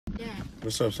Yeah.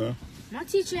 What's up, son? My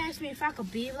teacher asked me if I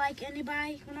could be like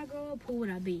anybody when I grow up. Who would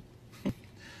I be?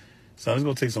 Son, it's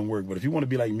gonna take some work, but if you want to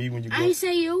be like me when you grow up... I ain't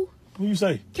say you. Who you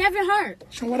say? Kevin Hart.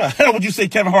 Sure, what the hell would you say,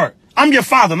 Kevin Hart? I'm your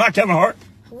father, not Kevin Hart.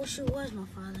 I wish you was my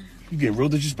father. You getting real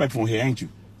disrespectful here, ain't you?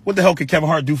 What the hell can Kevin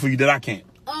Hart do for you that I can't?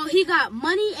 Oh, he got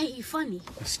money and he funny.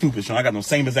 That's stupid, Sean. I got no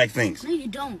same exact things. No, you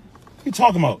don't. What you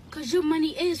talking about? Because your money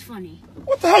is funny.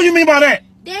 What the hell you mean by that?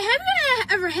 Dad, have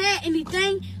you ever had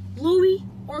anything Louis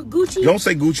or Gucci? Don't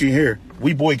say Gucci in here.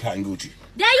 We boycotting Gucci.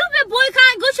 Dad, you've been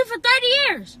boycotting Gucci for 30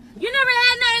 years. You never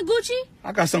had nothing Gucci?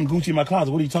 I got some Gucci in my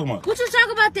closet. What are you talking about? What you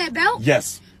talking about, that belt?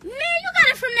 Yes. Man, you got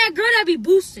it from that girl that be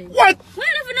boosting. What? We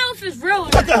don't even know if it's real or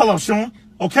Shut not. the hell up, Sean.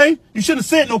 Okay? You should have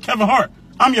said no Kevin Hart.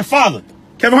 I'm your father.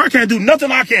 Kevin Hart can't do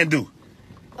nothing I can't do.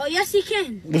 Oh, yes, he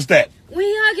can. What's that? When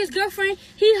he hug his girlfriend,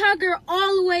 he hug her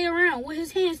all the way around with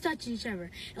his hands touching each other.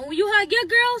 And when you hug your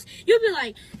girls, you be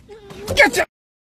like... Get your...